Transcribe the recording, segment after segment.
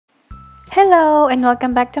Hello and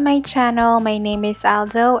welcome back to my channel. My name is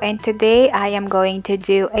Aldo and today I am going to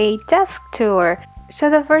do a desk tour. So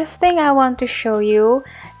the first thing I want to show you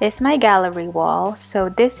is my gallery wall. So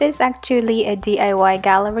this is actually a DIY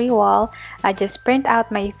gallery wall. I just print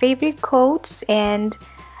out my favorite quotes and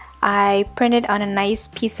I print it on a nice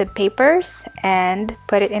piece of papers and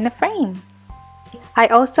put it in a frame. I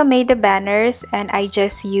also made the banners and I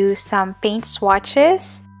just used some paint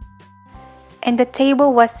swatches. And the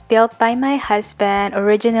table was built by my husband.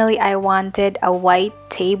 Originally, I wanted a white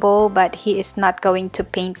table, but he is not going to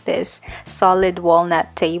paint this solid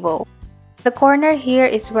walnut table. The corner here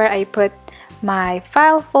is where I put my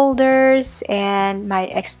file folders and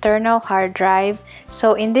my external hard drive.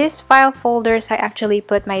 So in these file folders, I actually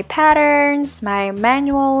put my patterns, my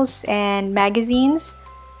manuals, and magazines.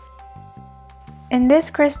 In this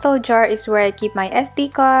crystal jar is where I keep my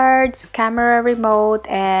SD cards, camera remote,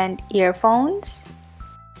 and earphones.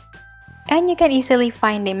 And you can easily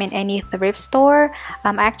find them in any thrift store.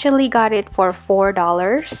 I actually got it for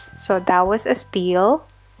 $4, so that was a steal.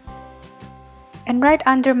 And right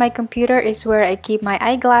under my computer is where I keep my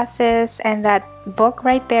eyeglasses, and that book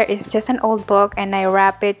right there is just an old book and I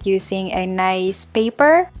wrap it using a nice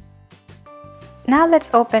paper. Now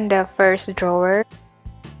let's open the first drawer.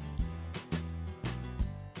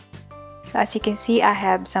 So as you can see, I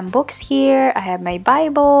have some books here, I have my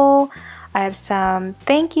Bible, I have some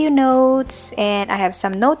thank you notes, and I have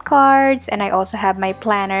some note cards, and I also have my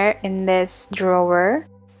planner in this drawer.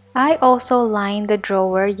 I also lined the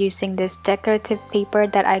drawer using this decorative paper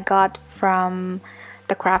that I got from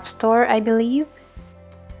the craft store, I believe.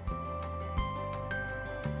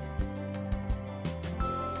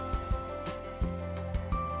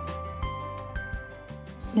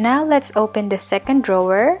 Now let's open the second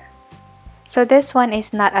drawer. So this one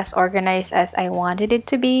is not as organized as I wanted it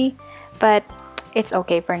to be, but it's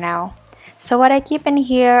okay for now. So what I keep in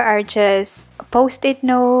here are just post-it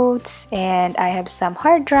notes, and I have some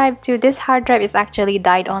hard drive too. This hard drive is actually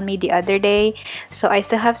died on me the other day, so I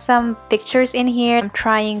still have some pictures in here. I'm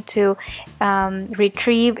trying to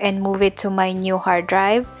retrieve and move it to my new hard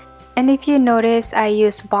drive. And if you notice, I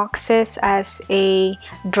use boxes as a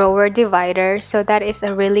drawer divider, so that is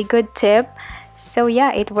a really good tip. So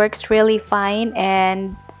yeah, it works really fine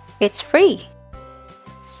and it's free.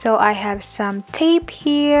 So I have some tape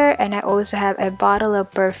here, and I also have a bottle of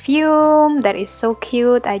perfume that is so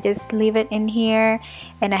cute. I just leave it in here,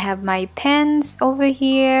 and I have my pens over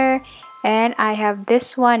here, and I have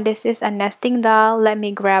this one. This is a nesting doll. Let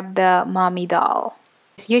me grab the mommy doll.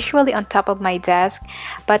 It's usually on top of my desk,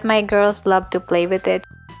 but my girls love to play with it.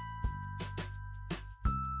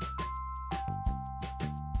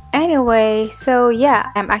 Anyway, so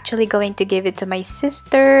yeah, I'm actually going to give it to my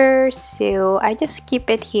sister, so I just keep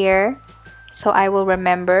it here so I will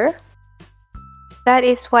remember. That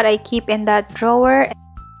is what I keep in that drawer,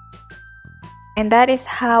 and that is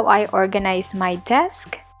how I organize my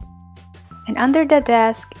desk. And under the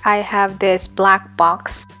desk, I have this black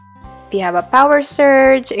box. If you have a power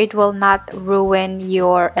surge, it will not ruin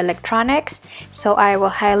your electronics, so I will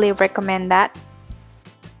highly recommend that.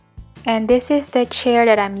 And this is the chair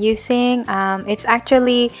that I'm using. It's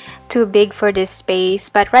actually too big for this space,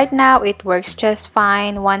 but right now it works just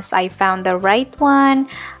fine. Once I found the right one,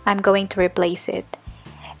 I'm going to replace it.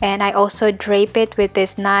 And I also drape it with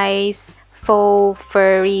this nice faux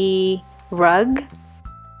furry rug.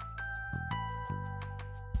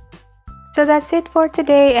 So that's it for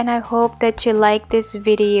today, and I hope that you liked this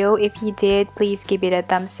video. If you did, please give it a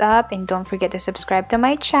thumbs up and don't forget to subscribe to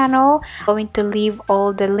my channel. I'm going to leave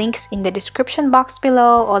all the links in the description box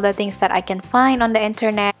below, all the things that I can find on the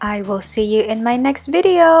internet. I will see you in my next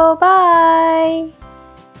video. Bye!